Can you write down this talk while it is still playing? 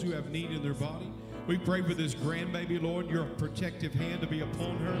who have need in their body. We pray for this grandbaby, Lord, your protective hand to be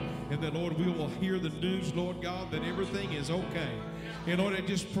upon her, and that, Lord, we will hear the news, Lord God, that everything is okay. And, Lord, I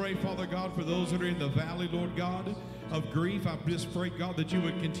just pray, Father God, for those that are in the valley, Lord God, of grief. I just pray, God, that you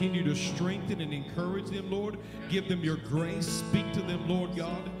would continue to strengthen and encourage them, Lord. Give them your grace. Speak to them, Lord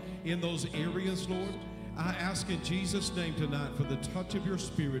God, in those areas, Lord. I ask in Jesus' name tonight for the touch of your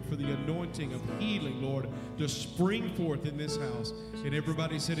Spirit, for the anointing of healing, Lord, to spring forth in this house. And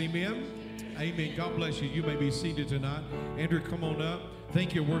everybody said amen. Amen. God bless you. You may be seated tonight. Andrew, come on up.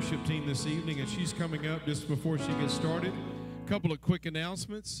 Thank you, worship team, this evening. And she's coming up just before she gets started. A couple of quick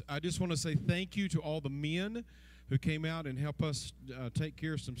announcements. I just want to say thank you to all the men who came out and helped us take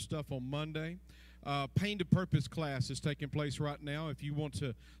care of some stuff on Monday. Pain to Purpose class is taking place right now. If you want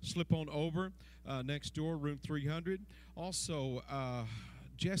to slip on over next door, room 300. Also,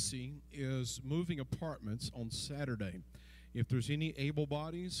 Jesse is moving apartments on Saturday. If there's any able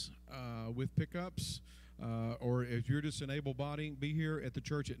bodies with pickups, or if you're just an able body, be here at the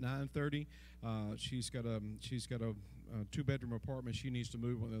church at 9:30. She's got a 2-bedroom apartment she needs to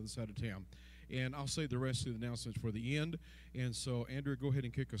move on the other side of town. And I'll save the rest of the announcements for the end. And so, Andrea, go ahead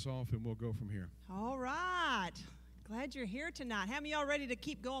and kick us off, and we'll go from here. All right. Glad you're here tonight. How many of y'all ready to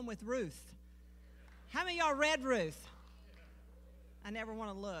keep going with Ruth? How many of y'all read Ruth? I never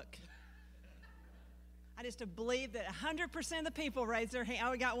want to look. I just believe that 100% of the people raise their hand.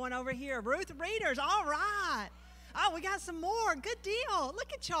 Oh, we got one over here. Ruth readers. All right. Oh, we got some more. Good deal.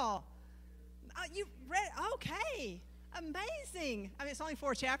 Look at y'all. Oh, you read. Okay. Amazing. I mean, it's only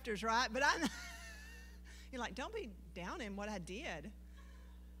 4 chapters, right? But you're like, don't be down in what I did.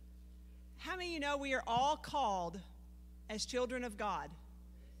 How many of you know we are all called as children of God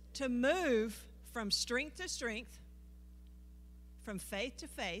to move from strength to strength, from faith to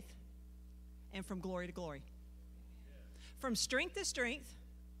faith, and from glory to glory? From strength to strength,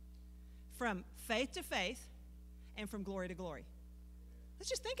 from faith to faith, and from glory to glory. Let's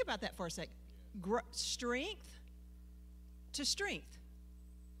just think about that for a sec. Strength to strength.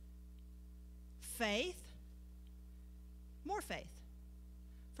 Faith, more faith.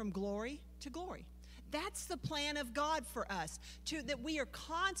 From glory to glory. That's the plan of God for us, that we are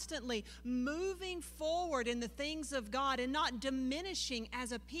constantly moving forward in the things of God and not diminishing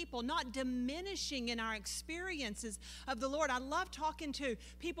as a people, not diminishing in our experiences of the Lord. I love talking to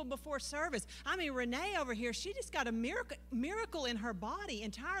people before service. I mean, Renee over here, she just got a miracle in her body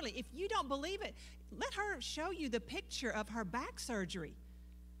entirely. If you don't believe it, let her show you the picture of her back surgery.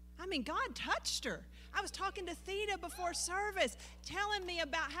 I mean, God touched her. I was talking to Theta before service, telling me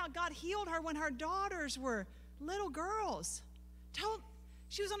about how God healed her when her daughters were little girls.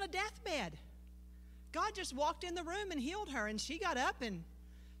 She was on a deathbed. God just walked in the room and healed her, and she got up and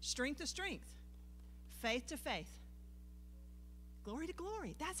strength to strength, faith to faith, glory to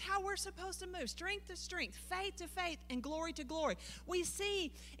glory. That's how we're supposed to move, strength to strength, faith to faith, and glory to glory. We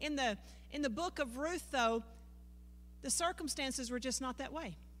see in the book of Ruth, though, the circumstances were just not that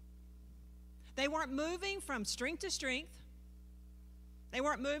way. They weren't moving from strength to strength. They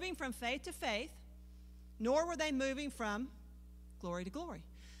weren't moving from faith to faith, nor were they moving from glory to glory.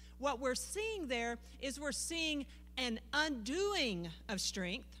 What we're seeing there is we're seeing an undoing of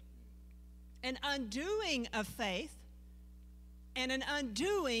strength, an undoing of faith, and an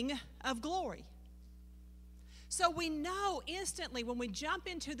undoing of glory. So we know instantly when we jump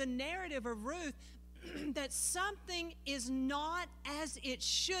into the narrative of Ruth that something is not as it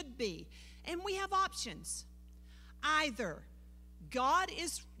should be. And we have options. Either God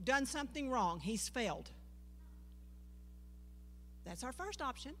has done something wrong, he's failed. That's our first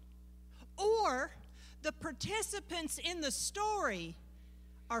option. Or the participants in the story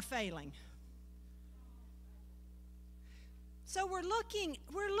are failing. So we're looking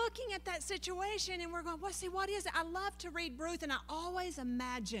at that situation and we're going, well, see, what is it? I love to read Ruth, and I always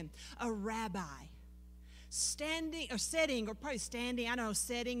imagine a rabbi standing or sitting, or probably standing, I don't know,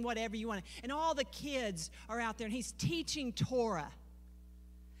 sitting, whatever you want. And all the kids are out there, and he's teaching Torah.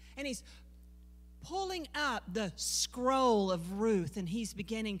 And he's pulling up the scroll of Ruth, and he's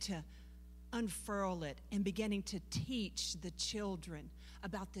beginning to unfurl it and beginning to teach the children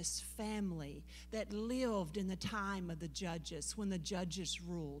about this family that lived in the time of the judges, when the judges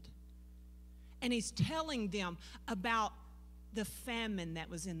ruled. And he's telling them about the famine that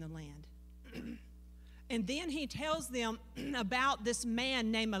was in the land. And then he tells them about this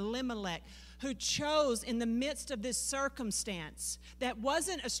man named Elimelech, who chose in the midst of this circumstance that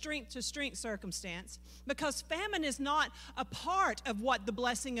wasn't a strength-to-strength circumstance, because famine is not a part of what the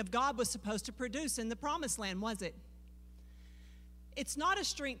blessing of God was supposed to produce in the promised land, was it? It's not a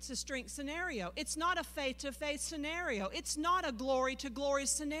strength-to-strength scenario. It's not a faith-to-faith scenario. It's not a glory-to-glory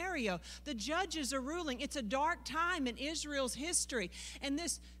scenario. The judges are ruling. It's a dark time in Israel's history. And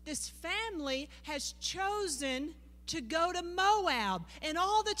this family has chosen to go to Moab. And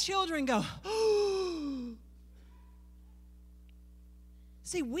all the children go, oh.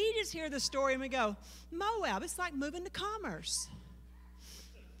 See, we just hear the story and we go, Moab, it's like moving to Commerce.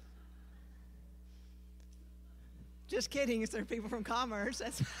 Just kidding, there are people from Commerce.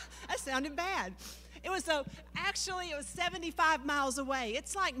 That sounded bad. It was 75 miles away.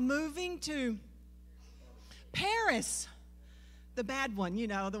 It's like moving to Paris. The bad one,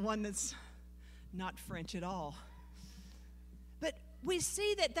 the one that's not French at all. But we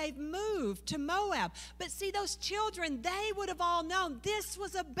see that they've moved to Moab. But see, those children, they would have all known this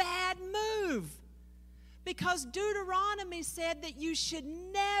was a bad move. Because Deuteronomy said that you should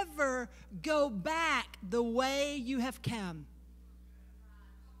never go back the way you have come.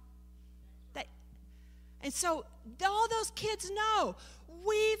 And so all those kids know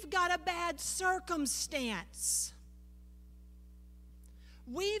we've got a bad circumstance.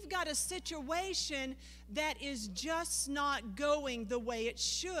 We've got a situation that is just not going the way it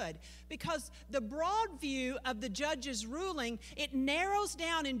should. Because the broad view of the judge's ruling, it narrows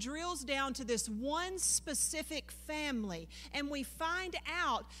down and drills down to this one specific family. And we find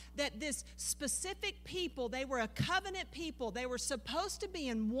out that this specific people, they were a covenant people. They were supposed to be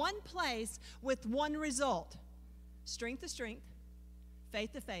in one place with one result. Strength to strength,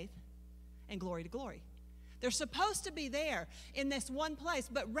 faith to faith, and glory to glory. They're supposed to be there in this one place,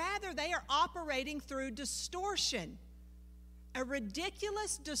 but rather they are operating through distortion. A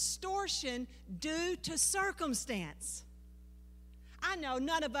ridiculous distortion due to circumstance. I know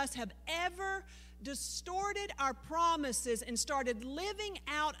none of us have ever distorted our promises and started living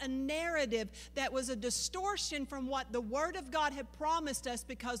out a narrative that was a distortion from what the Word of God had promised us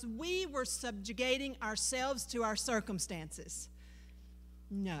because we were subjugating ourselves to our circumstances.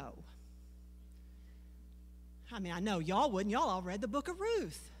 No. I mean, I know y'all wouldn't. Y'all all read the book of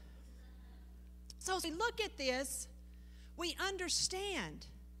Ruth. So as we look at this, we understand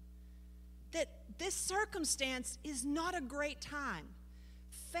that this circumstance is not a great time.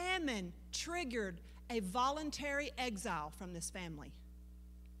 Famine triggered a voluntary exile from this family.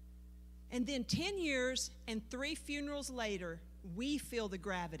 And then 10 years and 3 funerals later, we feel the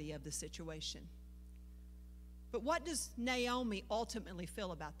gravity of the situation. But what does Naomi ultimately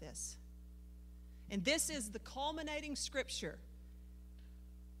feel about this? And this is the culminating scripture.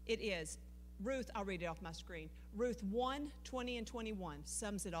 It is Ruth, I'll read it off my screen. Ruth 1, 20 and 21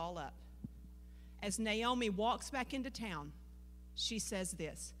 sums it all up. As Naomi walks back into town, she says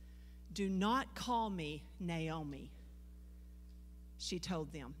this, "Do not call me Naomi," she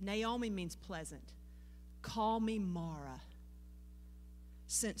told them. Naomi means pleasant. "Call me Mara,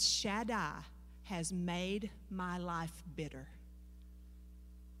 since Shaddai has made my life bitter.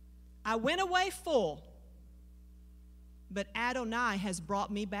 I went away full, but Adonai has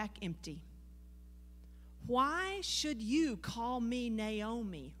brought me back empty. Why should you call me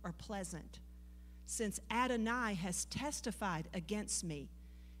Naomi or pleasant, since Adonai has testified against me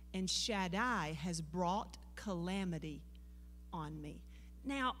and Shaddai has brought calamity on me?"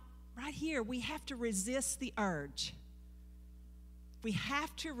 Now, right here, we have to resist the urge. We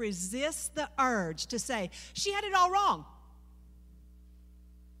have to resist the urge to say, she had it all wrong.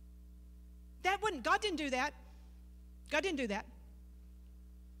 God didn't do that. God didn't do that.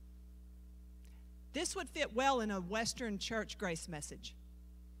 This would fit well in a Western church grace message.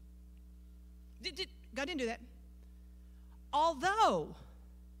 God didn't do that. Although,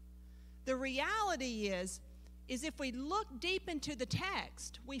 the reality is if we look deep into the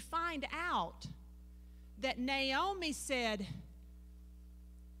text, we find out that Naomi said,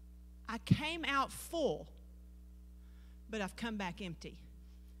 "I came out full, but I've come back empty."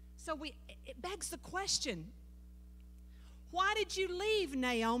 So it begs the question, why did you leave,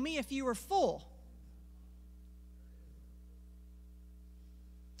 Naomi, if you were full?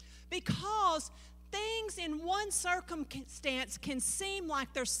 Because things in one circumstance can seem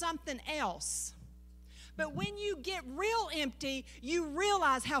like there's something else. But when you get real empty, you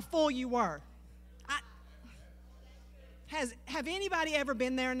realize how full you were. Have anybody ever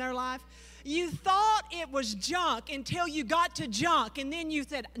been there in their life? You thought it was junk until you got to junk, and then you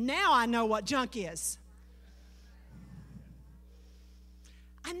said, now I know what junk is.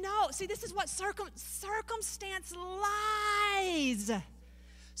 I know. See, this is what circumstance lies.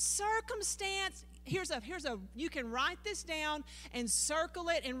 Circumstance, here's a, you can write this down and circle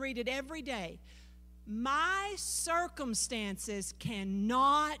it and read it every day. My circumstances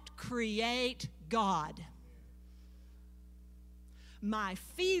cannot create God. My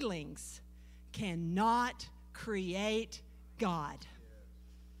feelings cannot create God.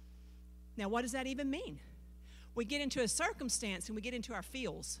 Now, what does that even mean? We get into a circumstance and we get into our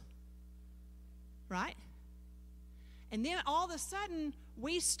feels, right? And then all of a sudden,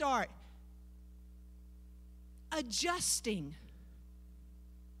 we start adjusting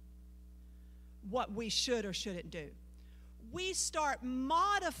what we should or shouldn't do. We start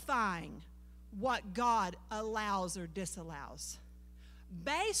modifying what God allows or disallows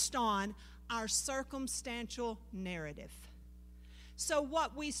based on our circumstantial narrative. So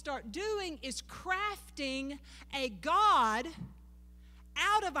what we start doing is crafting a God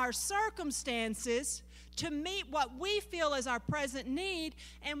out of our circumstances to meet what we feel is our present need,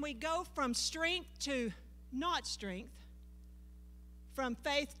 and we go from strength to not strength, from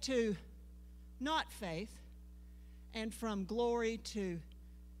faith to not faith, and from glory to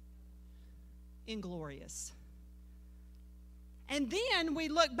inglorious. And then we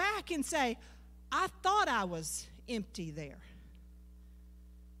look back and say, I thought I was empty there.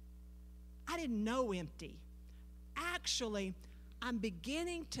 I didn't know empty. Actually, I'm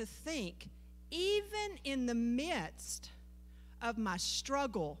beginning to think, even in the midst of my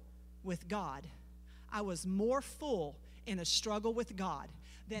struggle with God, I was more full in a struggle with God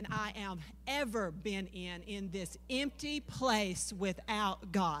than I am ever been in this empty place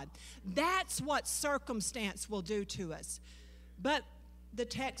without God. That's what circumstance will do to us. But the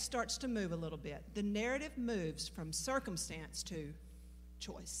text starts to move a little bit. The narrative moves from circumstance to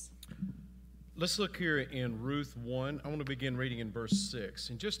choice. Let's look here in Ruth 1. I want to begin reading in verse 6.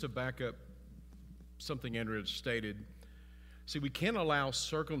 And just to back up something Andrea stated, see, we can't allow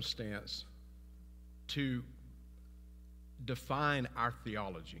circumstance to define our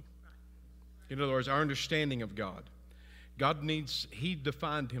theology. In other words, our understanding of God. He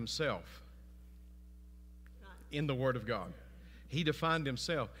defined himself in the Word of God. He defined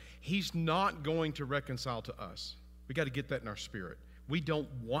himself. He's not going to reconcile to us. We got to get that in our spirit. We don't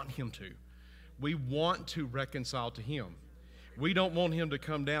want him to. We want to reconcile to him. We don't want him to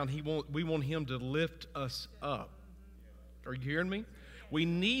come down. We want him to lift us up. Are you hearing me? We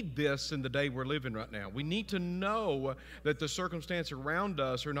need this in the day we're living right now. We need to know that the circumstances around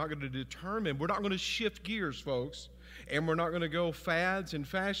us are not going to determine. We're not going to shift gears, folks, and we're not going to go fads and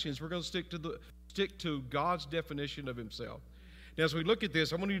fashions. We're going to stick to God's definition of himself. Now, as we look at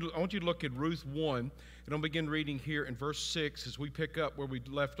this, I want you to look at Ruth 1, and I'll begin reading here in verse 6 as we pick up where we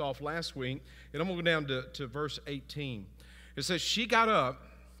left off last week, and I'm going to go down to verse 18. It says, she got up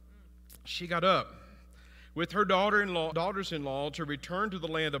with her daughters-in-law to return to the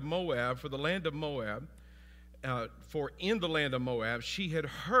land of Moab, for in the land of Moab she had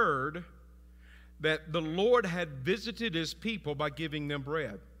heard that the Lord had visited his people by giving them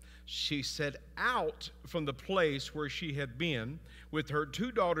bread. She set out from the place where she had been with her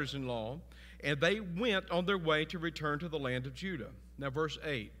two daughters-in-law, and they went on their way to return to the land of Judah. Now, verse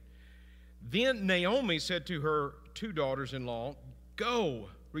 8. Then Naomi said to her two daughters-in-law, go,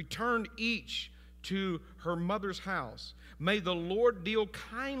 return each to her mother's house. May the Lord deal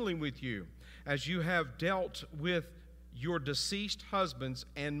kindly with you, as you have dealt with your deceased husbands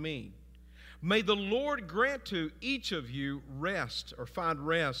and me. May the Lord grant to each of you rest, or find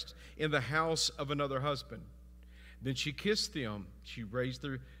rest in the house of another husband. Then she kissed them.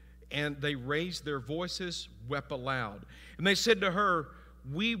 And they raised their voices, wept aloud. And they said to her,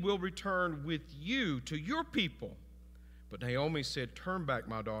 we will return with you to your people. But Naomi said, turn back,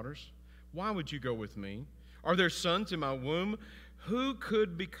 my daughters. Why would you go with me? Are there sons in my womb who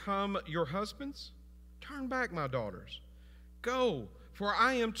could become your husbands? Turn back, my daughters. Go, for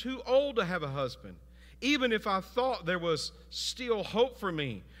I am too old to have a husband. Even if I thought there was still hope for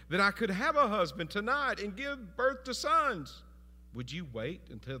me, that I could have a husband tonight and give birth to sons, would you wait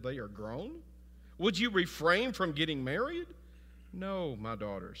until they are grown? Would you refrain from getting married? No, my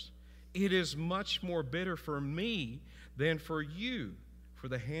daughters. It is much more bitter for me than for you, for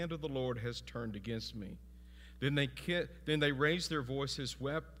the hand of the Lord has turned against me. Then they raised their voices,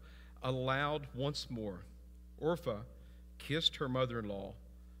 wept aloud once more. Orpah kissed her mother-in-law,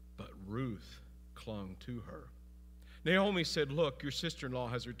 but Ruth clung to her. Naomi said, look, your sister-in-law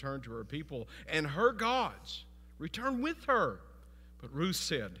has returned to her people, and her gods. Return with her. But Ruth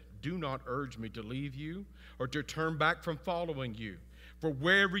said, do not urge me to leave you or to turn back from following you. For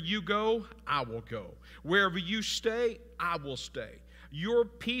wherever you go, I will go. Wherever you stay, I will stay. Your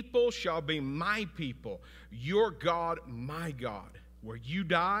people shall be my people, your God, my God. Where you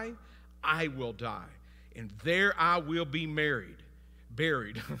die, I will die, and there I will be married.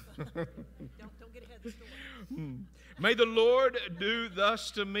 buried. Don't get ahead of the story. May the Lord do thus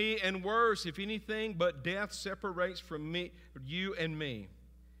to me and worse, if anything but death separates from me, you and me.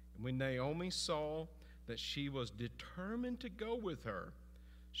 And when Naomi saw that she was determined to go with her,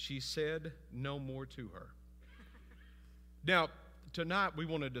 she said no more to her. Now, tonight we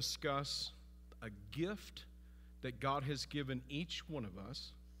want to discuss a gift that God has given each one of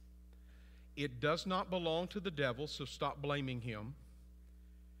us. It does not belong to the devil, so stop blaming him.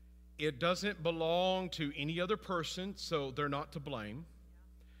 It doesn't belong to any other person, so they're not to blame.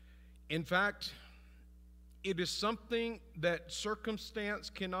 In fact, it is something that circumstance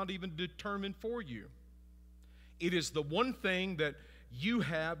cannot even determine for you. It is the one thing that you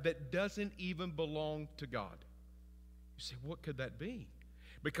have that doesn't even belong to God. You say, what could that be?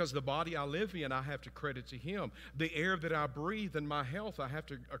 Because the body I live in, I have to credit to Him. The air that I breathe and my health, I have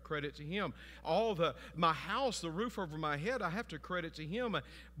to credit to Him. My house, the roof over my head, I have to credit to Him.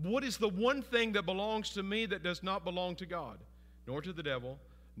 What is the one thing that belongs to me that does not belong to God, nor to the devil,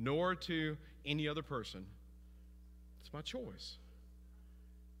 nor to any other person? It's my choice.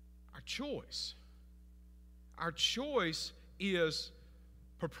 Our choice. Our choice is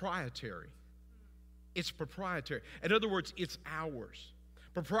proprietary. It's proprietary. In other words, it's ours.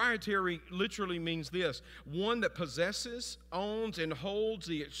 Proprietary literally means this: one that possesses, owns, and holds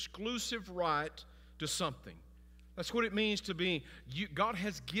the exclusive right to something. That's what it means to be. God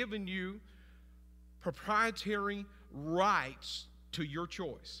has given you proprietary rights to your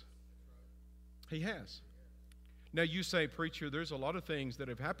choice. He has. Now you say, preacher, there's a lot of things that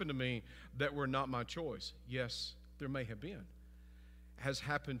have happened to me that were not my choice. Yes, there may have been. Has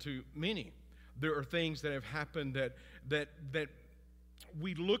happened to many. There are things that have happened that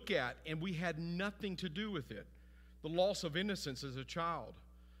we look at and we had nothing to do with it. The loss of innocence as a child.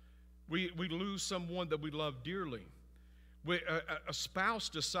 We lose someone that we love dearly. A spouse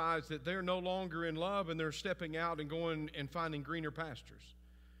decides that they're no longer in love and they're stepping out and going and finding greener pastures.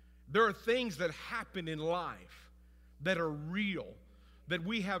 There are things that happen in life that are real, that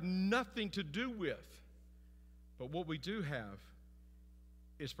we have nothing to do with. But what we do have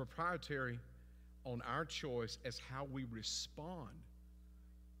is proprietary on our choice as how we respond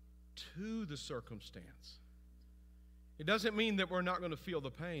to the circumstance. It doesn't mean that we're not going to feel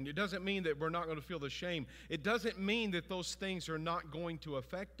the pain. It doesn't mean that we're not going to feel the shame. It doesn't mean that those things are not going to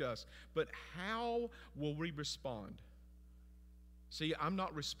affect us. But how will we respond? See, I'm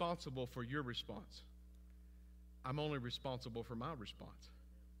not responsible for your response. I'm only responsible for my response.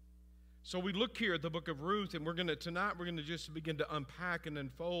 So we look here at the book of Ruth, and tonight we're going to just begin to unpack and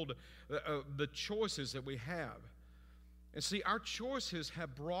unfold the choices that we have. And see, our choices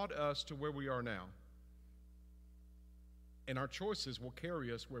have brought us to where we are now. And our choices will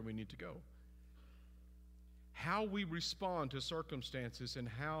carry us where we need to go. How we respond to circumstances and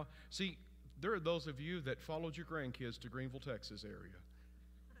how... See, there are those of you that followed your grandkids to Greenville, Texas area.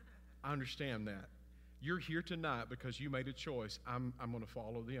 I understand that. You're here tonight because you made a choice. I'm going to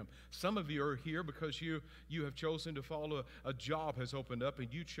follow them. Some of you are here because you have chosen to follow a job has opened up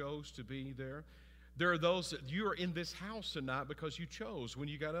and you chose to be there. There are those that you are in this house tonight because you chose. When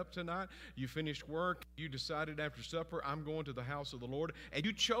you got up tonight, you finished work, you decided after supper, I'm going to the house of the Lord. And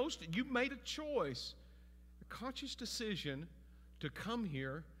you made a choice, a conscious decision to come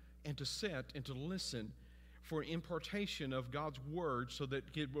here and to sit and to listen for impartation of God's word so that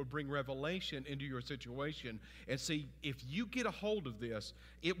it will bring revelation into your situation. And see, if you get a hold of this,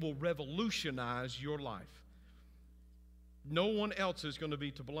 it will revolutionize your life. No one else is going to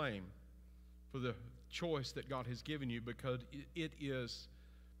be to blame for the choice that God has given you because it is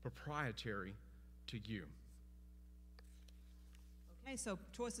proprietary to you. Okay, so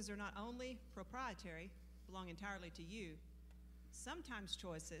choices are not only proprietary, belong entirely to you. Sometimes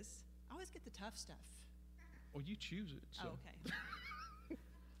choices, I always get the tough stuff. Well, you choose it. So. Oh, okay.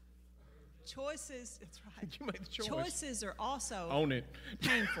 Choices, that's right. You made the choice. Choices are also Own it.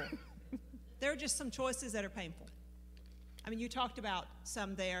 painful. There are just some choices that are painful. I mean, you talked about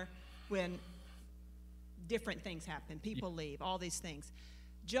some there when different things happen. People leave, all these things.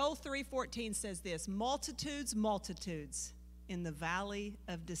 Joel 3:14 says this: multitudes, multitudes in the valley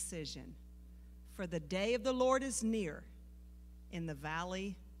of decision. For the day of the Lord is near in the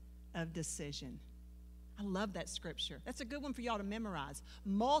valley of decision. I love that scripture. That's a good one for y'all to memorize.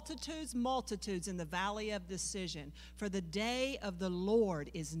 Multitudes, multitudes in the valley of decision. For the day of the Lord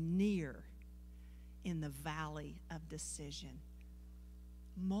is near in the valley of decision.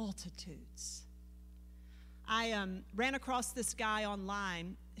 Multitudes. I ran across this guy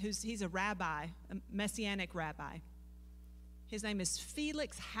online he's a rabbi, a Messianic rabbi. His name is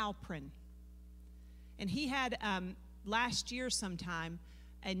Felix Halprin. And he had last year sometime,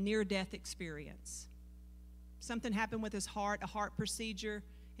 a near-death experience. Something happened with his heart, a heart procedure,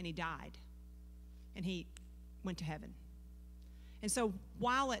 and he died. And he went to heaven. And so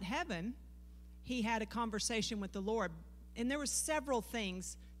while at heaven, he had a conversation with the Lord. And there were several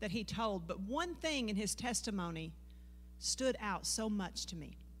things that he told, but one thing in his testimony stood out so much to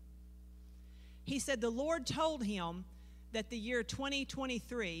me. He said the Lord told him that the year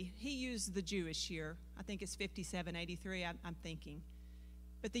 2023, he used the Jewish year, I think it's 5783, I'm thinking,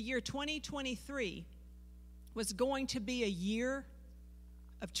 but the year 2023 was going to be a year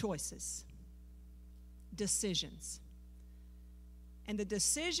of choices, decisions. And the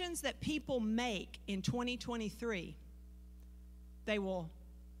decisions that people make in 2023, they will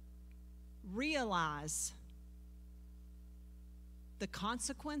realize the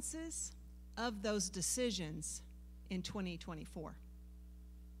consequences of those decisions in 2024.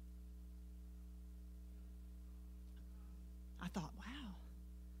 I thought, wow.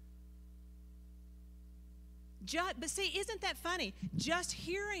 But see, isn't that funny? Just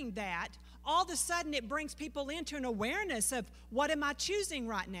hearing that, all of a sudden it brings people into an awareness of what am I choosing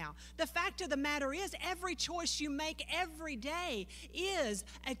right now? The fact of the matter is, every choice you make every day is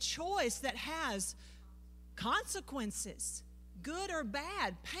a choice that has consequences. Good or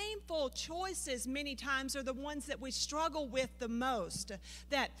bad, painful choices many times are the ones that we struggle with the most.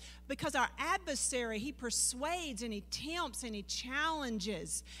 That because our adversary, he persuades and he tempts and he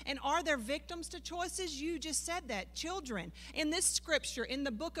challenges. And are there victims to choices? You just said that, children. In this scripture, in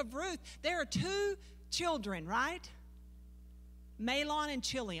the book of Ruth, there are two children, right? Mahlon and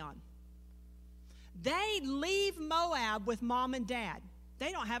Chilion. They leave Moab with mom and dad.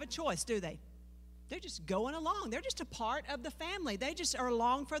 They don't have a choice, do they? They're just going along. They're just a part of the family. They just are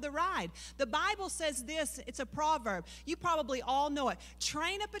along for the ride. The Bible says this, it's a proverb. You probably all know it.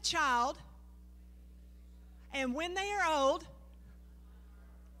 Train up a child, and when they are old,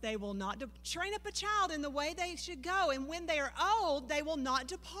 they will not train up a child in the way they should go, and when they are old, they will not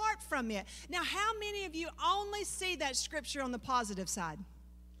depart from it. Now, how many of you only see that scripture on the positive side?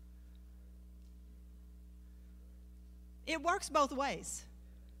 It works both ways.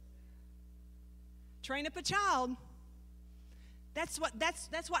 Train up a child. That's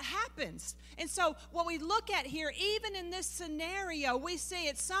what happens. And so what we look at here, even in this scenario, we see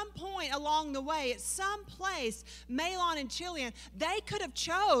at some point along the way, at some place, Mahlon and Chilion, they could have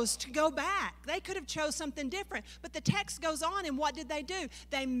chose to go back. They could have chose something different. But the text goes on, and what did they do?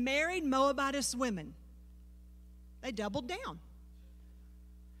 They married Moabitess women. They doubled down.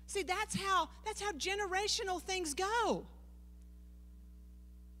 See, that's how generational things go.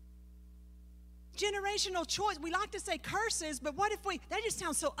 Generational choice. We like to say curses, but what if that just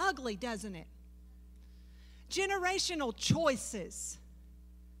sounds so ugly, doesn't it? Generational choices.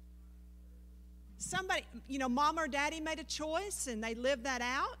 Somebody, mom or daddy made a choice and they lived that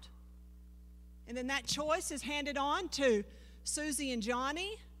out. And then that choice is handed on to Susie and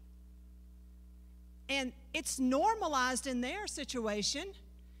Johnny. And it's normalized in their situation.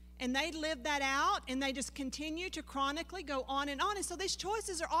 And they live that out, and they just continue to chronically go on. And so these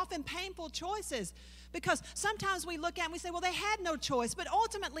choices are often painful choices, because sometimes we look at it and we say, well, they had no choice. But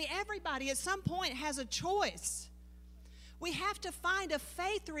ultimately, everybody at some point has a choice. We have to find a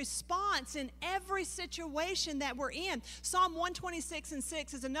faith response in every situation that we're in. Psalm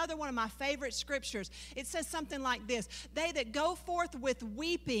 126:6 is another one of my favorite scriptures. It says something like this: they that go forth with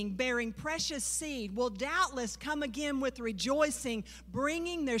weeping, bearing precious seed, will doubtless come again with rejoicing,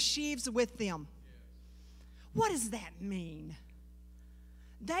 bringing their sheaves with them. What does that mean?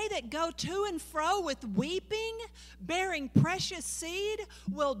 They that go to and fro with weeping, bearing precious seed,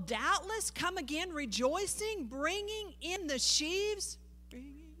 will doubtless come again rejoicing, bringing in the sheaves.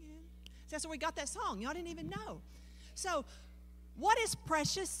 That's where we got that song. Y'all didn't even know. So, what is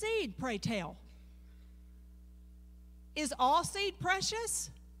precious seed, pray tell? Is all seed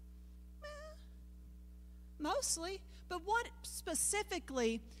precious? Mostly. But what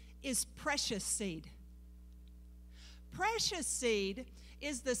specifically is precious seed? Precious seed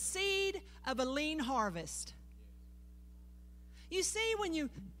is the seed of a lean harvest. You see,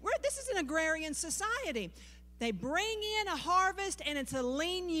 this is an agrarian society. They bring in a harvest and it's a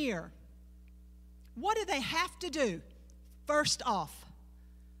lean year. What do they have to do? First off,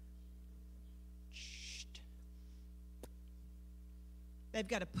 they've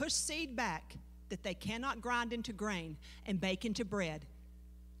got to push seed back that they cannot grind into grain and bake into bread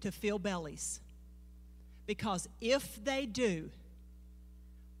to fill bellies. Because if they do,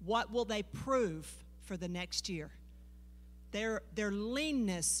 what will they prove for the next year? Their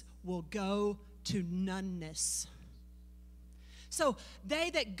leanness will go to noneness. So they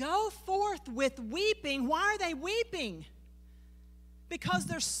that go forth with weeping, why are they weeping? Because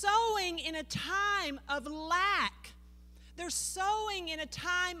they're sowing in a time of lack. They're sowing in a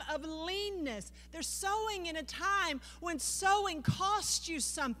time of leanness. They're sowing in a time when sowing costs you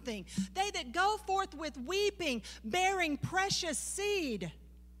something. They that go forth with weeping, bearing precious seed,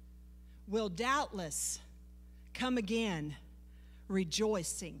 will doubtless come again,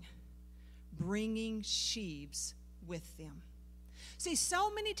 rejoicing, bringing sheaves with them. See,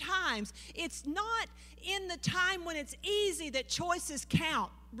 so many times, it's not in the time when it's easy that choices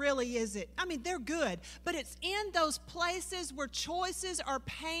count, really, is it? I mean, they're good, but it's in those places where choices are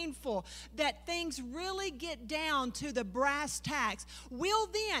painful that things really get down to the brass tacks. Will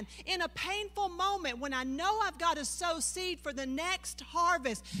then, in a painful moment when I know I've got to sow seed for the next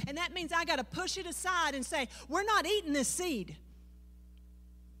harvest, and that means I got to push it aside and say, we're not eating this seed.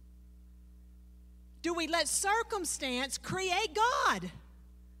 Do we let circumstance create God?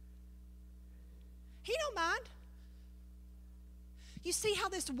 He don't mind. You see how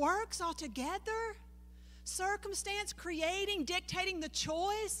this works all together? Circumstance creating, dictating the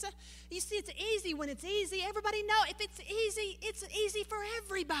choice. You see, it's easy when it's easy. Everybody knows if it's easy for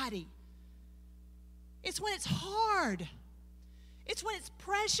everybody. It's when it's hard. It's when it's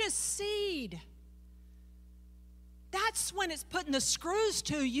precious seed. That's when it's putting the screws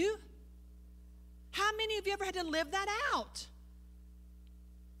to you. How many of you ever had to live that out?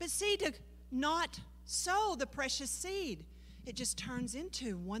 But see, to not sow the precious seed, it just turns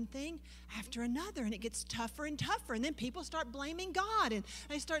into one thing after another, and it gets tougher and tougher. And then people start blaming God, and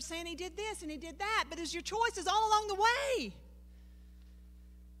they start saying he did this and he did that, but it's your choices all along the way.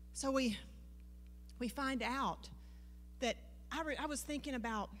 So we find out that I was thinking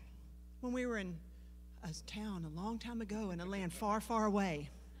about when we were in a town a long time ago in a land far, far away.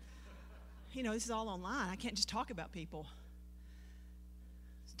 You know, this is all online. I can't just talk about people.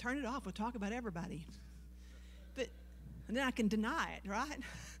 Turn it off. We'll talk about everybody. And then I can deny it, right?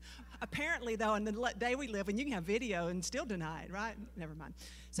 Apparently, though, in the day we live in, you can have video and still deny it, right? Never mind.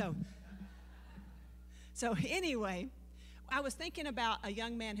 So anyway, I was thinking about a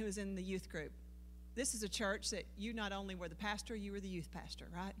young man who was in the youth group. This is a church that you not only were the pastor, you were the youth pastor,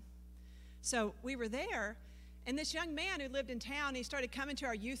 right? So we were there, and this young man who lived in town, he started coming to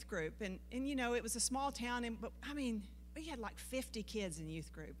our youth group. And you know, it was a small town, but I mean, we had like 50 kids in the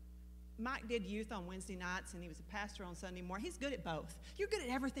youth group. Mike did youth on Wednesday nights, and he was a pastor on Sunday morning. He's good at both. You're good at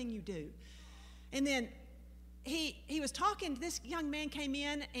everything you do. And then he was talking, this young man came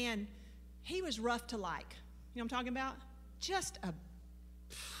in, and he was rough to like. You know what I'm talking about? Just a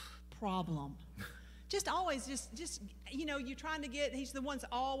problem. Just always, just you know, you're trying to get, he's the one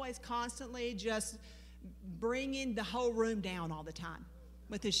that's always constantly just bringing the whole room down all the time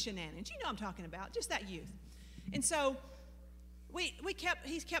with his shenanigans. You know what I'm talking about, just that youth. And so he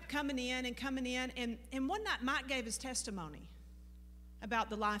kept coming in, and one night Mike gave his testimony about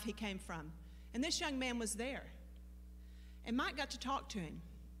the life he came from. And this young man was there. And Mike got to talk to him.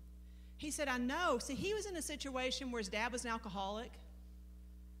 He said, I know. See, he was in a situation where his dad was an alcoholic,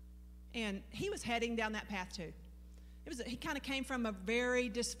 and he was heading down that path too. He kind of came from a very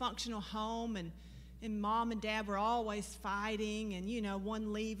dysfunctional home, and mom and dad were always fighting, and, you know,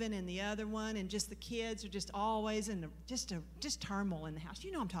 one leaving and the other one, and just the kids are just always in just turmoil in the house.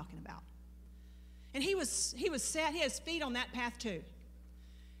 You know what I'm talking about. And he was set, he had his feet on that path too.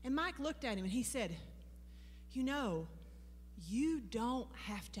 And Mike looked at him and he said, you know, you don't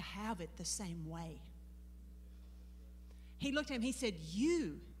have to have it the same way. He looked at him, he said,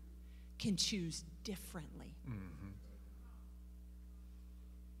 you can choose differently. Mm-hmm.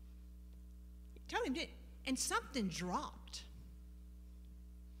 Tell him, and something dropped.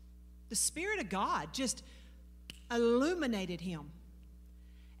 The Spirit of God just illuminated him.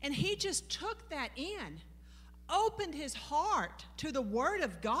 And he just took that in, opened his heart to the Word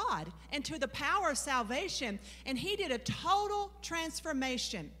of God and to the power of salvation, and he did a total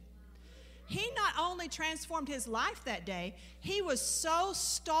transformation. He not only transformed his life that day, he was so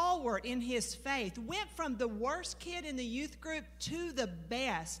stalwart in his faith, went from the worst kid in the youth group to the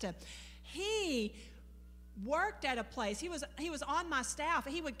best. He worked at a place. He was on my staff.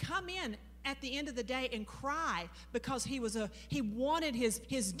 He would come in at the end of the day and cry because he wanted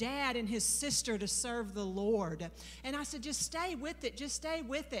his dad and his sister to serve the Lord. And I said, just stay with it. Just stay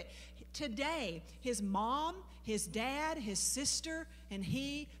with it. Today, his mom, his dad, his sister, and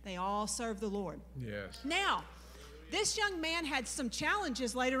they all serve the Lord. Yes. Now, this young man had some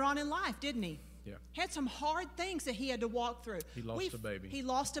challenges later on in life, didn't he? Yeah. Had some hard things that he had to walk through. He lost a baby. He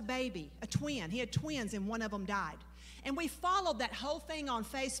lost a baby, a twin. He had twins, and one of them died. And we followed that whole thing on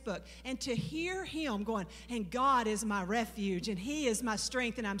Facebook. And to hear him going, and God is my refuge, and he is my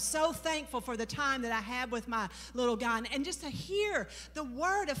strength, and I'm so thankful for the time that I have with my little guy. And just to hear the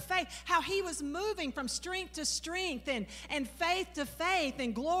word of faith, how he was moving from strength to strength and faith to faith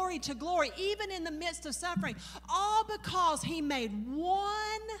and glory to glory, even in the midst of suffering, all because he made one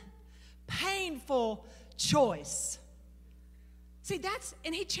painful choice. See,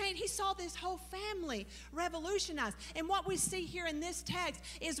 and he saw this whole family revolutionized. And what we see here in this text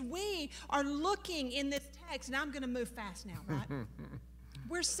is we are looking in this text, and I'm going to move fast now, right?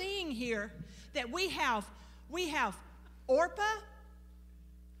 We're seeing here that we have Orpah,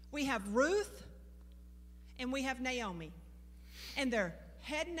 we have Ruth, and we have Naomi. And they're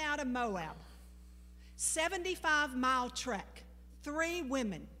heading out of Moab. 75-mile trek, 3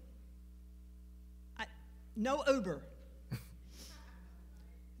 women. No Uber.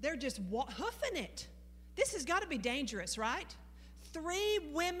 They're just hoofing it. This has got to be dangerous, right?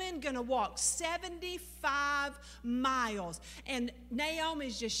 3 women going to walk 75 miles. And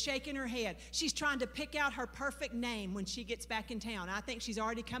Naomi's just shaking her head. She's trying to pick out her perfect name when she gets back in town. I think she's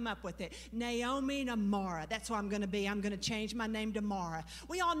already come up with it. Naomi Mara. That's what I'm going to be. I'm going to change my name to Mara.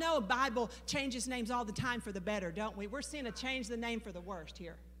 We all know the Bible changes names all the time for the better, don't we? We're seeing a change the name for the worst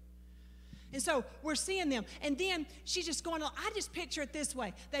here. And so we're seeing them. And then she's just going, I just picture it this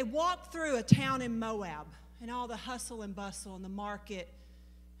way. They walk through a town in Moab and all the hustle and bustle in the market.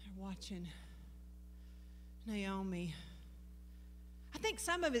 They're watching Naomi. I think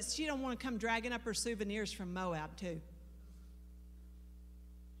some of it's she don't want to come dragging up her souvenirs from Moab too.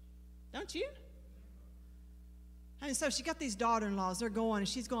 Don't you? And so she got these daughter-in-laws. They're going and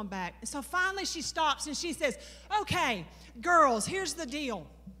she's going back. And so finally she stops and she says, okay, girls, here's the deal.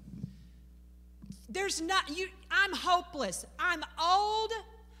 I'm hopeless. I'm old.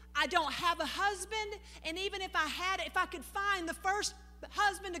 I don't have a husband. And even if I could find the first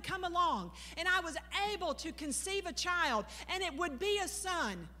husband to come along and I was able to conceive a child and it would be a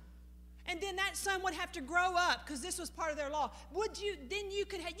son, and then that son would have to grow up because this was part of their law. You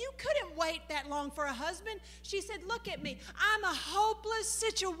couldn't wait that long for a husband. She said, look at me. I'm a hopeless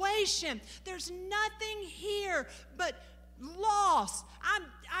situation. There's nothing here but loss.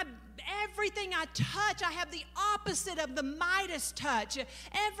 Everything I touch, I have the opposite of the Midas touch.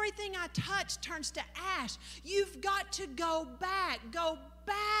 Everything I touch turns to ash. You've got to go back. Go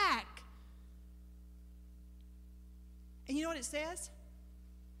back. And you know what it says?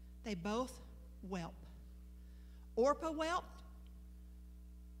 They both wept. Orpah wept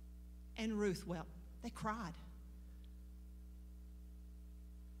and Ruth wept. They cried.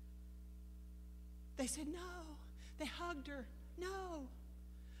 They said, no. They hugged her. No.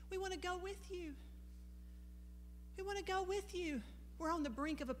 We want to go with you. We want to go with you. We're on the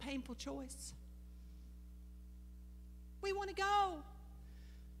brink of a painful choice. We want to go.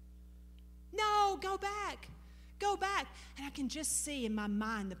 No, go back. Go back. And I can just see in my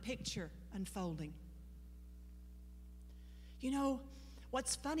mind the picture unfolding. You know,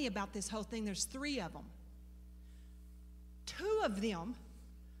 what's funny about this whole thing, there's 3 of them. 2 of them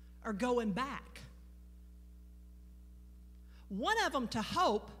are going back. One of them to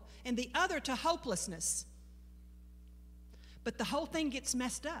hope, and the other to hopelessness. But the whole thing gets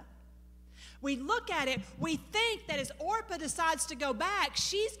messed up. We look at it, we think that as Orpah decides to go back,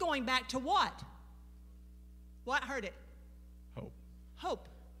 she's going back to what? What? Heard it? Hope. Hope.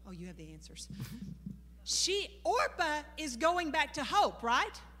 Oh, you have the answers. Orpah is going back to hope,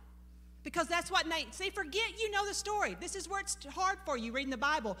 right? Because that's what forget you know the story. This is where it's hard for you reading the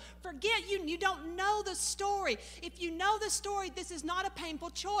Bible. Forget you don't know the story. If you know the story, this is not a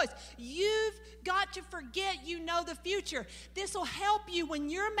painful choice. You've got to forget you know the future. This will help you when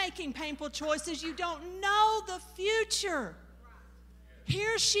you're making painful choices. You don't know the future.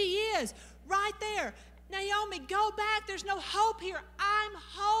 Here she is, right there. Naomi, go back. There's no hope here. I'm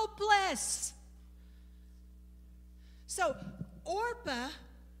hopeless. So Orpah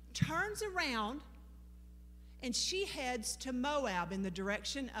turns around and she heads to Moab in the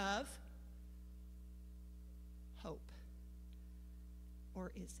direction of hope.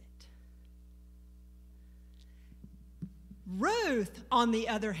 Or is it? Ruth, on the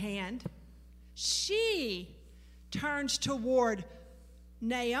other hand, she turns toward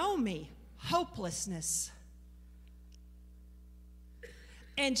Naomi, hopelessness.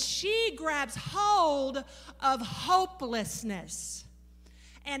 And she grabs hold of hopelessness.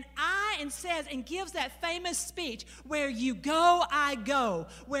 And says and gives that famous speech, where you go, I go.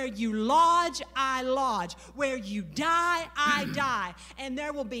 Where you lodge, I lodge. Where you die, I die. And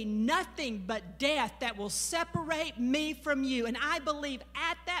there will be nothing but death that will separate me from you. And I believe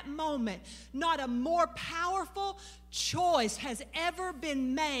at that moment, not a more powerful choice has ever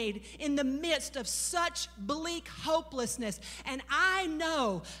been made in the midst of such bleak hopelessness. And I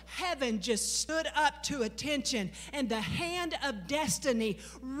know heaven just stood up to attention, and the hand of destiny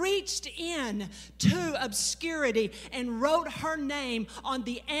reached in to obscurity and wrote her name on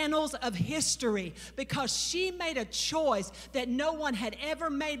the annals of history, because she made a choice that no one had ever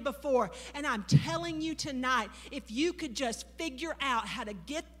made before. And I'm telling you tonight, if you could just figure out how to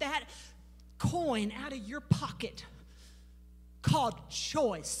get that coin out of your pocket called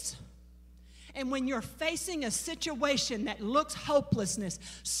choice. And when you're facing a situation that looks hopelessness,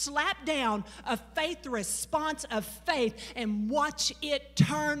 slap down a faith response of faith and watch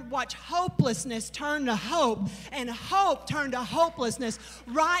hopelessness turn to hope, and hope turn to hopelessness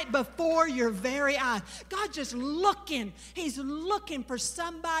right before your very eyes. God's just looking. He's looking for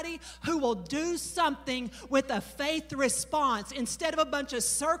somebody who will do something with a faith response instead of a bunch of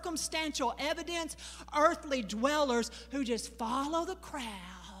circumstantial evidence, earthly dwellers who just follow the crowd.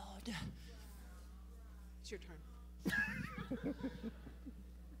 Your turn.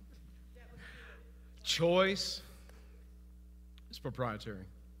 Choice is proprietary.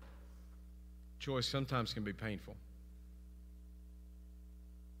 Choice sometimes can be painful.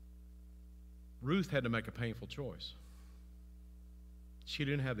 Ruth had to make a painful choice. She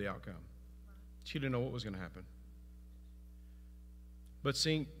didn't have the outcome. She didn't know what was going to happen. But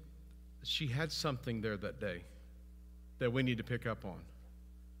see, she had something there that day that we need to pick up on.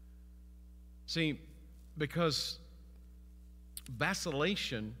 See, because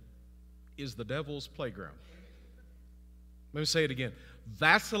vacillation is the devil's playground. Let me say it again.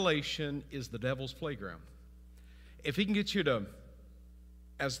 Vacillation is the devil's playground. If he can get you to,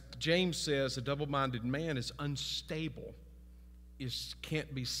 as James says, a double-minded man is unstable,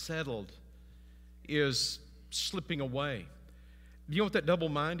 can't be settled, is slipping away. You know what that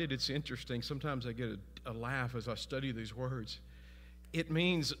double-minded, it's interesting. Sometimes I get a laugh as I study these words. It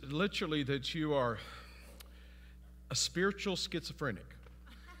means literally that you are a spiritual schizophrenic.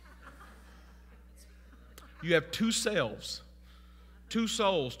 You have two selves, two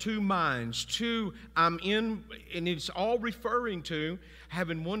souls, two minds, I'm in, and it's all referring to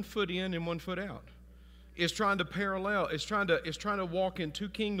having one foot in and one foot out. It's trying to parallel, it's trying to walk in two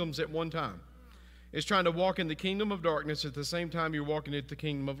kingdoms at one time. It's trying to walk in the kingdom of darkness at the same time you're walking into the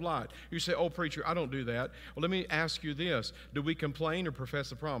kingdom of light. You say, oh, preacher, I don't do that. Well, let me ask you this. Do we complain or profess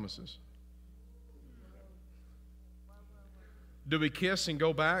the promises? Do we kiss and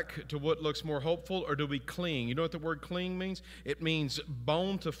go back to what looks more hopeful, or do we cling? You know what the word cling means? It means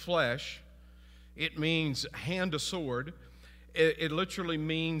bone to flesh. It means hand to sword. It literally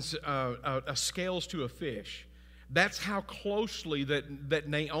means a scales to a fish. That's how closely that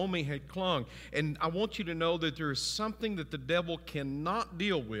Naomi had clung. And I want you to know that there is something that the devil cannot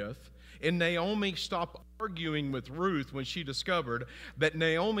deal with. And Naomi stopped arguing with Ruth when she discovered that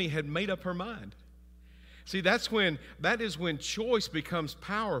Naomi had made up her mind. See, that is when choice becomes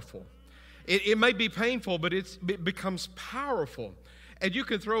powerful. It may be painful, but it becomes powerful. And you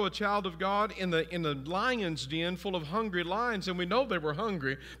can throw a child of God in the lion's den full of hungry lions, and we know they were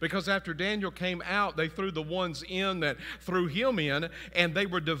hungry because after Daniel came out, they threw the ones in that threw him in, and they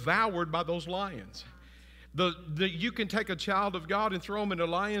were devoured by those lions. You can take a child of God and throw them in a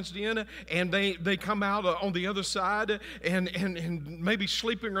lion's den, and they come out on the other side and maybe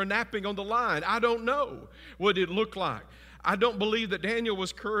sleeping or napping on the lion. I don't know what it looked like. I don't believe that Daniel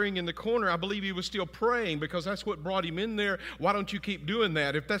was currying in the corner. I believe he was still praying because that's what brought him in there. Why don't you keep doing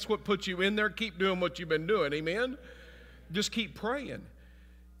that? If that's what put you in there, keep doing what you've been doing. Amen? Just keep praying.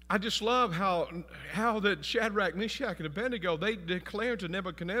 I just love how that Shadrach, Meshach, and Abednego, they declared to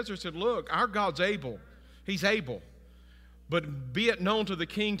Nebuchadnezzar, said, look, our God's able. He's able. But be it known to the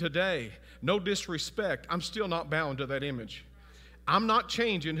king today, no disrespect, I'm still not bound to that image. I'm not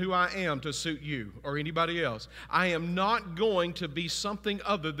changing who I am to suit you or anybody else. I am not going to be something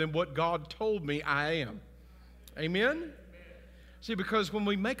other than what God told me I am. Amen? See, because when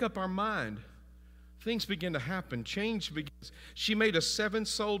we make up our mind, things begin to happen. Change begins. She made a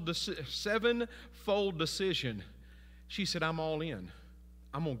sevenfold decision. She said, I'm all in.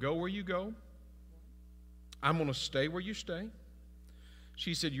 I'm going to go where you go. I'm going to stay where you stay.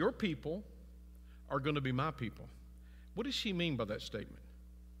 She said, your people are going to be my people. What does she mean by that statement?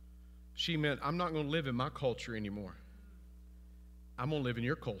 She meant, I'm not going to live in my culture anymore. I'm going to live in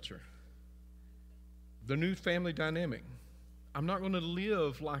your culture. The new family dynamic. I'm not going to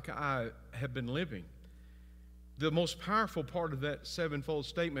live like I have been living. The most powerful part of that sevenfold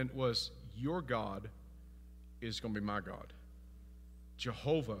statement was, your God is going to be my God.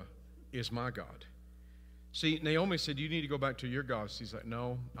 Jehovah is my God. See, Naomi said, you need to go back to your God. She's like,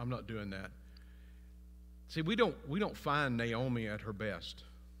 no, I'm not doing that. See, we don't find Naomi at her best.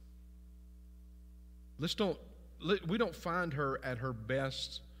 We don't find her at her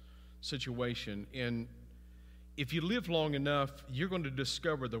best situation. And if you live long enough, you're going to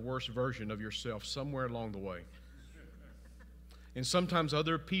discover the worst version of yourself somewhere along the way. And sometimes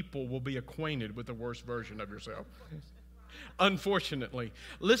other people will be acquainted with the worst version of yourself. Unfortunately,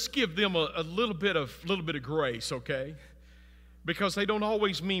 let's give them a little bit of grace, okay? Because they don't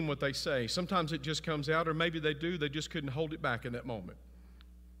always mean what they say. Sometimes it just comes out, or maybe they do. They just couldn't hold it back in that moment.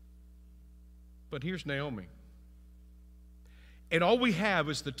 But here's Naomi. And all we have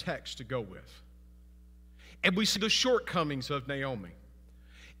is the text to go with. And we see the shortcomings of Naomi.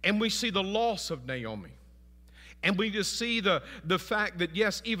 And we see the loss of Naomi. And we just see the fact that,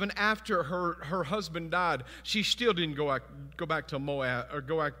 yes, even after her husband died, she still didn't go back to Moab or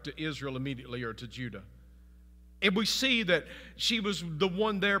go back to Israel immediately or to Judah. And we see that she was the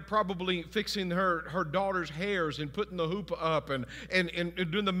one there probably fixing her daughter's hairs and putting the hoop up and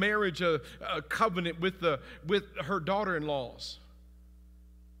doing the marriage covenant with her daughter-in-laws.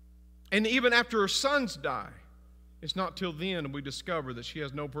 And even after her sons die, it's not till then we discover that she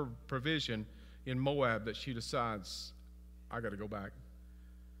has no provision in Moab that she decides, I got to go back.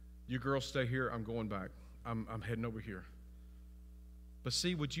 You girls stay here, I'm going back. I'm heading over here. But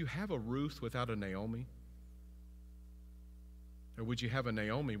see, would you have a Ruth without a Naomi? Or would you have a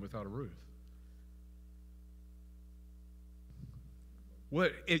Naomi without a Ruth?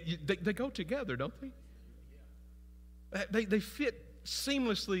 They go together, don't they? They fit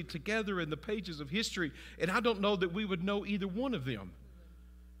seamlessly together in the pages of history, and I don't know that we would know either one of them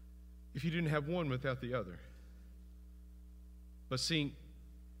if you didn't have one without the other. But see,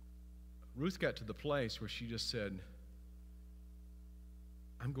 Ruth got to the place where she just said,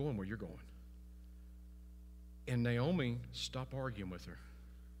 I'm going where you're going. And Naomi stopped arguing with her.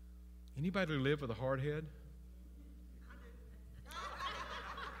 Anybody live with a hard head?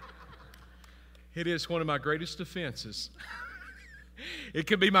 It is one of my greatest defenses. It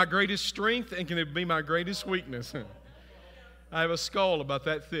can be my greatest strength and can be my greatest weakness. I have a skull about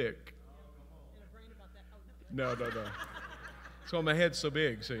that thick. No. That's why my head's so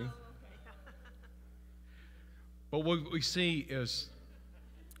big, see? But what we see is,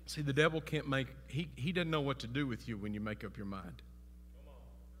 the devil can't he doesn't know what to do with you when you make up your mind.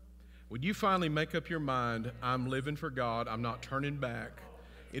 When you finally make up your mind, I'm living for God, I'm not turning back.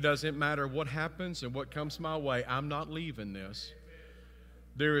 It doesn't matter what happens and what comes my way, I'm not leaving this.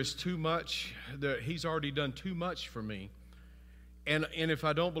 There is too much, he's already done too much for me. And if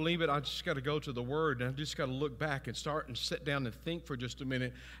I don't believe it, I just got to go to the Word, and I just got to look back and start and sit down and think for just a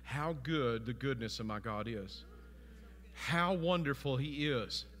minute how good the goodness of my God is. How wonderful He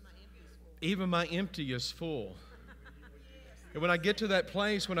is. Even my empty is full. And when I get to that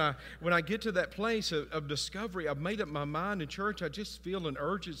place, when I get to that place of discovery, I've made up my mind in church. I just feel an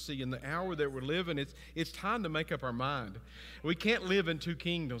urgency in the hour that we're living. It's time to make up our mind. We can't live in two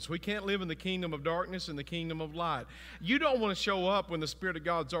kingdoms. We can't live in the kingdom of darkness and the kingdom of light. You don't want to show up when the Spirit of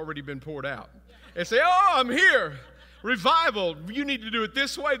God's already been poured out and say, oh, I'm here. Revival. You need to do it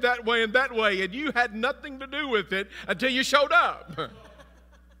this way, that way, and that way. And you had nothing to do with it until you showed up. Does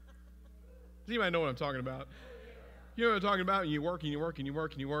anybody know what I'm talking about? You know what I'm talking about? And you work and you work and you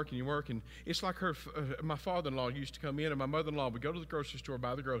work and you work and you work. And it's like my father-in-law used to come in, and my mother-in-law would go to the grocery store,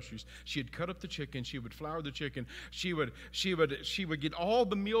 buy the groceries. She'd cut up the chicken. She would flour the chicken. She would get all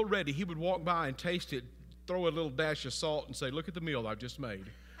the meal ready. He would walk by and taste it, throw a little dash of salt, and say, look at the meal I've just made.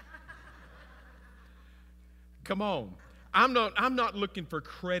 Come on. I'm not looking for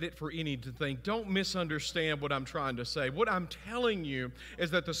credit for anything. Don't misunderstand what I'm trying to say. What I'm telling you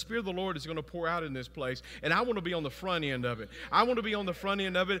is that the Spirit of the Lord is going to pour out in this place, and I want to be on the front end of it. I want to be on the front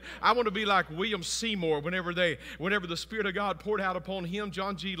end of it. I want to be like William Seymour whenever the Spirit of God poured out upon him.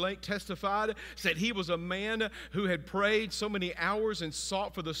 John G. Lake testified, said he was a man who had prayed so many hours and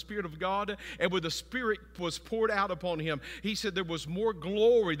sought for the Spirit of God, and when the Spirit was poured out upon him, he said there was more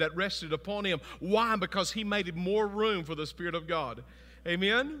glory that rested upon him. Why? Because he made more room for the Spirit of God.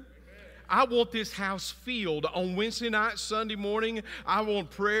 Amen? I want this house filled on Wednesday night, Sunday morning. I want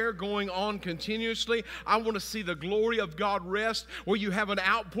prayer going on continuously. I want to see the glory of God rest where you have an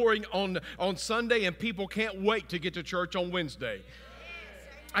outpouring on Sunday and people can't wait to get to church on Wednesday.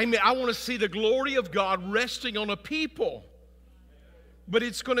 Amen. I want to see the glory of God resting on a people. But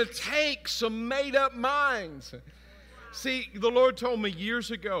it's going to take some made-up minds. See, the Lord told me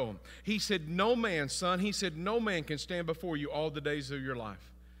years ago, He said, no man, son, He said, no man can stand before you all the days of your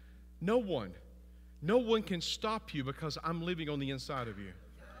life. No one. No one can stop you because I'm living on the inside of you.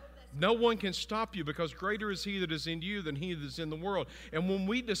 No one can stop you because greater is He that is in you than he that is in the world. And when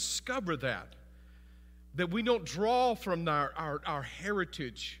we discover that we don't draw from our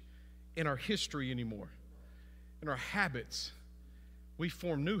heritage and our history anymore, and our habits, we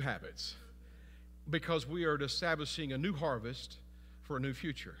form new habits because we are establishing a new harvest for a new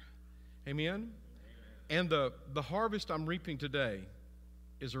future. Amen? And the harvest I'm reaping today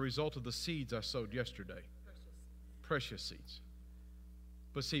is a result of the seeds I sowed yesterday. Precious seeds.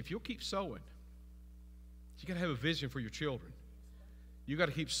 But see, if you'll keep sowing, you got to have a vision for your children. You got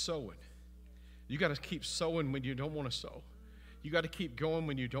to keep sowing. You got to keep sowing when you don't want to sow. You got to keep going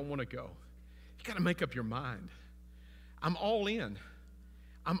when you don't want to go. You got to make up your mind. I'm all in.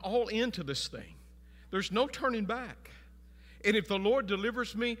 I'm all into this thing. There's no turning back. And if the Lord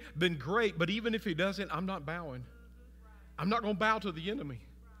delivers me, then great. But even if He doesn't, I'm not bowing. I'm not going to bow to the enemy.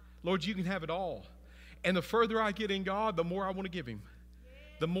 Lord, you can have it all. And the further I get in God, the more I want to give Him.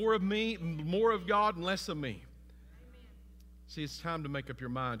 The more of me, more of God, and less of me. See, it's time to make up your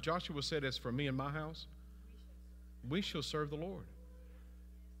mind. Joshua said, as for me and my house, we shall serve the Lord.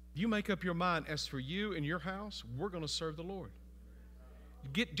 You make up your mind, as for you and your house, we're going to serve the Lord.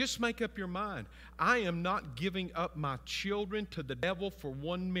 Just make up your mind. I am not giving up my children to the devil for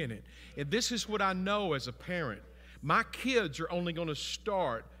 1 minute. And this is what I know as a parent. My kids are only going to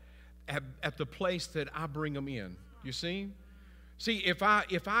start at the place that I bring them in. You see? See, if I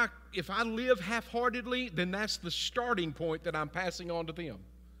live half-heartedly, then that's the starting point that I'm passing on to them.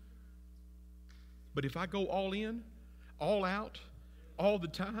 But if I go all in, all out, all the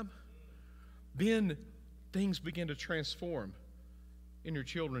time, then things begin to transform in your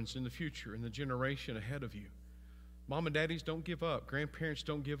children's in the future, in the generation ahead of you. Mom and daddies, don't give up. Grandparents,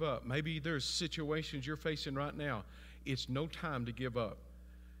 don't give up. Maybe there's situations you're facing right now. It's no time to give up.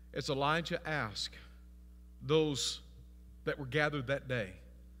 As Elijah asked those that were gathered that day,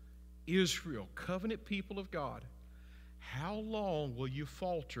 Israel, covenant people of God, how long will you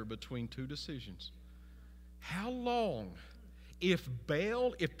falter between two decisions? How long? If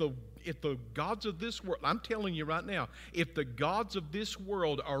Baal, if the gods of this world, I'm telling you right now, if the gods of this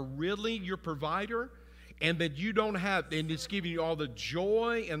world are really your provider, and that you don't have, and it's giving you all the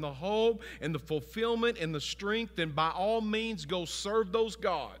joy and the hope and the fulfillment and the strength, then by all means go serve those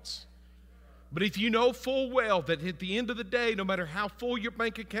gods. But if you know full well that at the end of the day, no matter how full your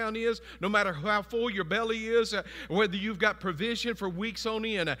bank account is, no matter how full your belly is, whether you've got provision for weeks on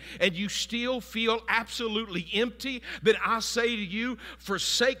end, and you still feel absolutely empty, then I say to you,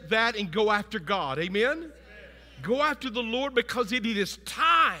 forsake that and go after God. Amen? Amen. Go after the Lord, because it is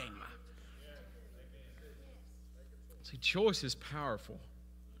time. See, choice is powerful.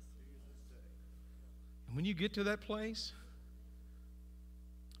 And when you get to that place,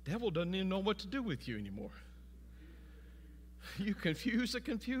 the devil doesn't even know what to do with you anymore. You confuse the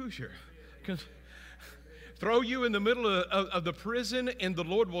confuser. Throw you in the middle of the prison, and the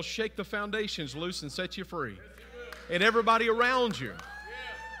Lord will shake the foundations loose and set you free. And everybody around you.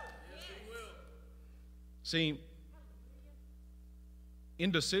 See,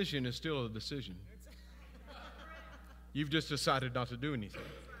 indecision is still a decision. You've just decided not to do anything.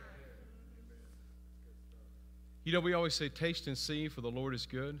 You know, we always say, taste and see, for the Lord is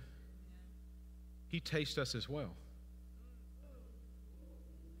good. He tastes us as well.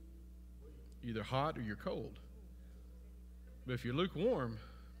 You're either hot or you're cold. But if you're lukewarm,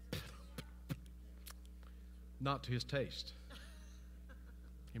 not to His taste.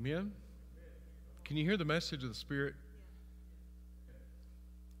 Amen? Can you hear the message of the Spirit?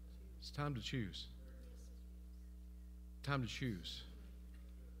 It's time to choose. Time to choose.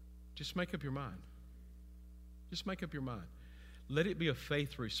 Just make up your mind. Just make up your mind. Let it be a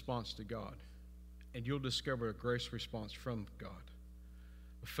faith response to God, and you'll discover a grace response from God.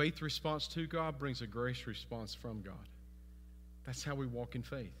 A faith response to God brings a grace response from God. That's how we walk in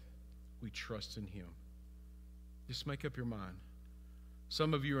faith. We trust in Him. Just make up your mind.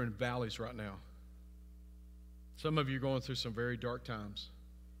 Some of you are in valleys right now. Some of you are going through some very dark times.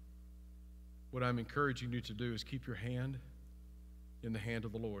 What I'm encouraging you to do is keep your hand in the hand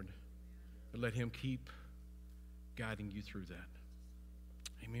of the Lord and let Him keep guiding you through that.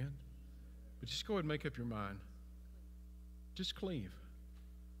 Amen? But just go ahead and make up your mind. Just cleave.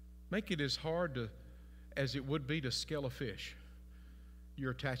 Make it as hard as it would be to scale a fish,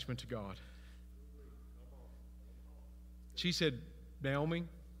 your attachment to God. She said, Naomi,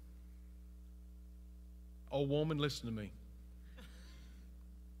 old woman, listen to me.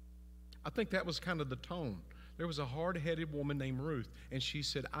 I think that was kind of the tone There was a hard-headed woman named Ruth, and she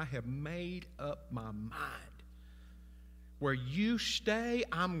said, I have made up my mind. Where you stay,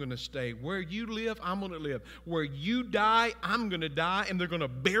 I'm going to stay. Where you live, I'm going to live. Where you die, I'm going to die, and they're going to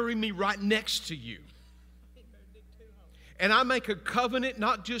bury me right next to you. And I make a covenant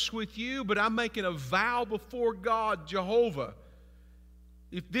not just with you, but I'm making a vow before God, Jehovah.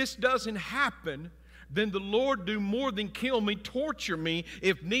 If this doesn't happen, then the Lord do more than kill me, torture me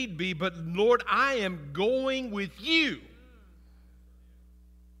if need be, but Lord, I am going with you.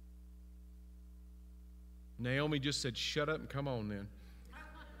 Naomi just said, shut up and come on then.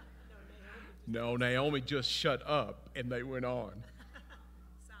 No, Naomi just shut up and they went on.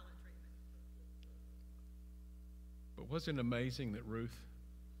 But wasn't it amazing that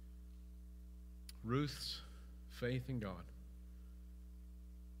Ruth's faith in God.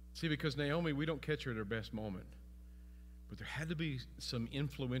 See, because Naomi, we don't catch her at her best moment. But there had to be some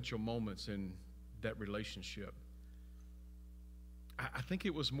influential moments in that relationship. I think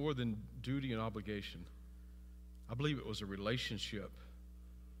it was more than duty and obligation. I believe it was a relationship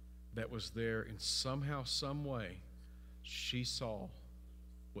that was there, and somehow, some way, she saw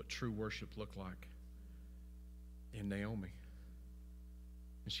what true worship looked like in Naomi.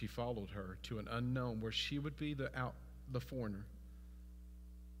 And she followed her to an unknown where she would be the foreigner,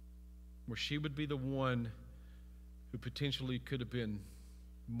 where she would be the one who potentially could have been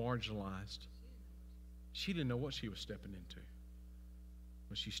marginalized. She didn't know what she was stepping into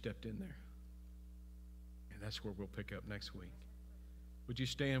when she stepped in there. And that's where we'll pick up next week. Would you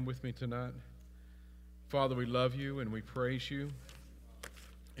stand with me tonight? Father, we love you and we praise you.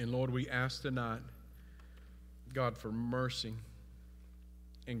 And Lord, we ask tonight, God, for mercy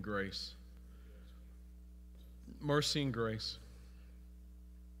and grace. Mercy and grace.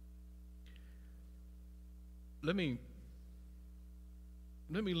 Let me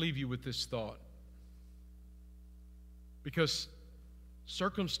leave you with this thought. Because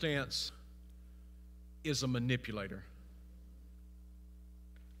circumstance is a manipulator.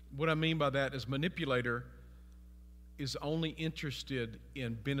 What I mean by that is manipulator is only interested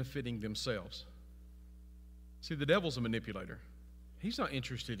in benefiting themselves. See, the devil's a manipulator. He's not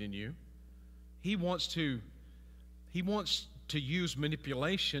interested in you. He wants to use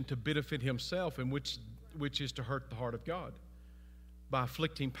manipulation to benefit himself, and which is to hurt the heart of God by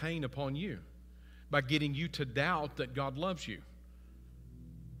inflicting pain upon you, by getting you to doubt that God loves you.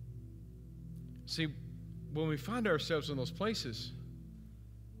 See, when we find ourselves in those places,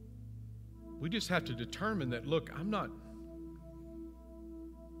 we just have to determine that, look, I'm not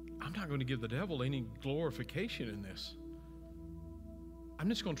going to give the devil any glorification in this. I'm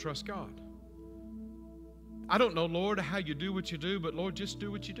just going to trust God. I don't know, Lord, how you do what you do, but Lord, just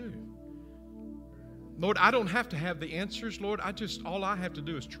do what you do. Lord, I don't have to have the answers, Lord. All I have to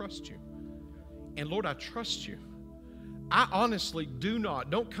do is trust you. And Lord, I trust you. I honestly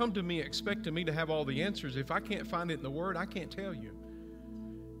don't come to me expecting me to have all the answers. If I can't find it in the Word, I can't tell you.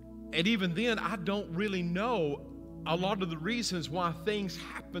 And even then, I don't really know a lot of the reasons why things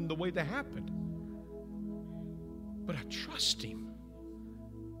happened the way they happened. But I trust Him.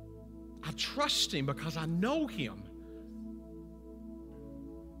 I trust Him because I know Him.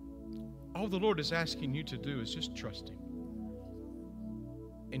 All the Lord is asking you to do is just trust Him.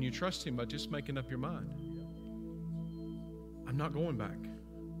 And you trust Him by just making up your mind. I'm not going back.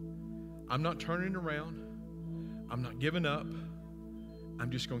 I'm not turning around. I'm not giving up.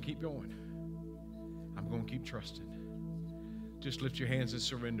 I'm just going to keep going. I'm going to keep trusting. Just lift your hands and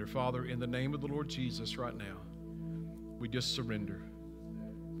surrender. Father, in the name of the Lord Jesus right now, we just surrender.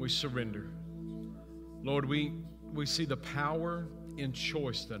 We surrender. Lord, we see the power in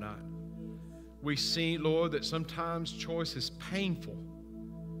choice tonight. We see, Lord, that sometimes choice is painful.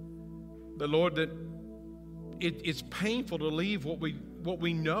 But Lord, that it's painful to leave what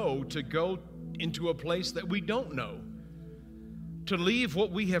we know to go into a place that we don't know. To leave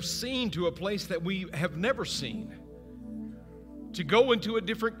what we have seen to a place that we have never seen. To go into a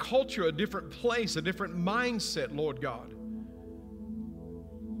different culture, a different place, a different mindset, Lord God.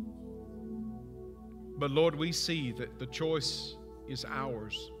 But Lord, we see that the choice is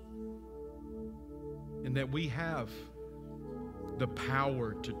ours. And that we have the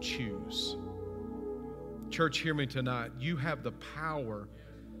power to choose. Church, hear me tonight. You have the power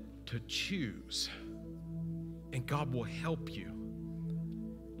to choose. And God will help you.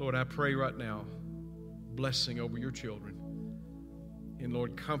 Lord, I pray right now, blessing over your children. And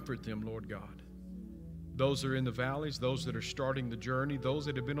Lord, comfort them, Lord God. Those that are in the valleys, those that are starting the journey, those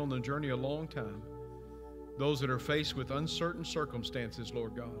that have been on the journey a long time, those that are faced with uncertain circumstances,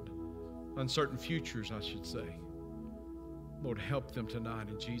 Lord God, uncertain futures, I should say. Lord, help them tonight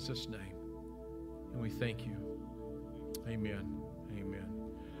in Jesus' name. And we thank you. Amen. Amen.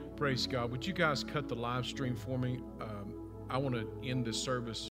 Praise God. Would you guys cut the live stream for me? I want to end this service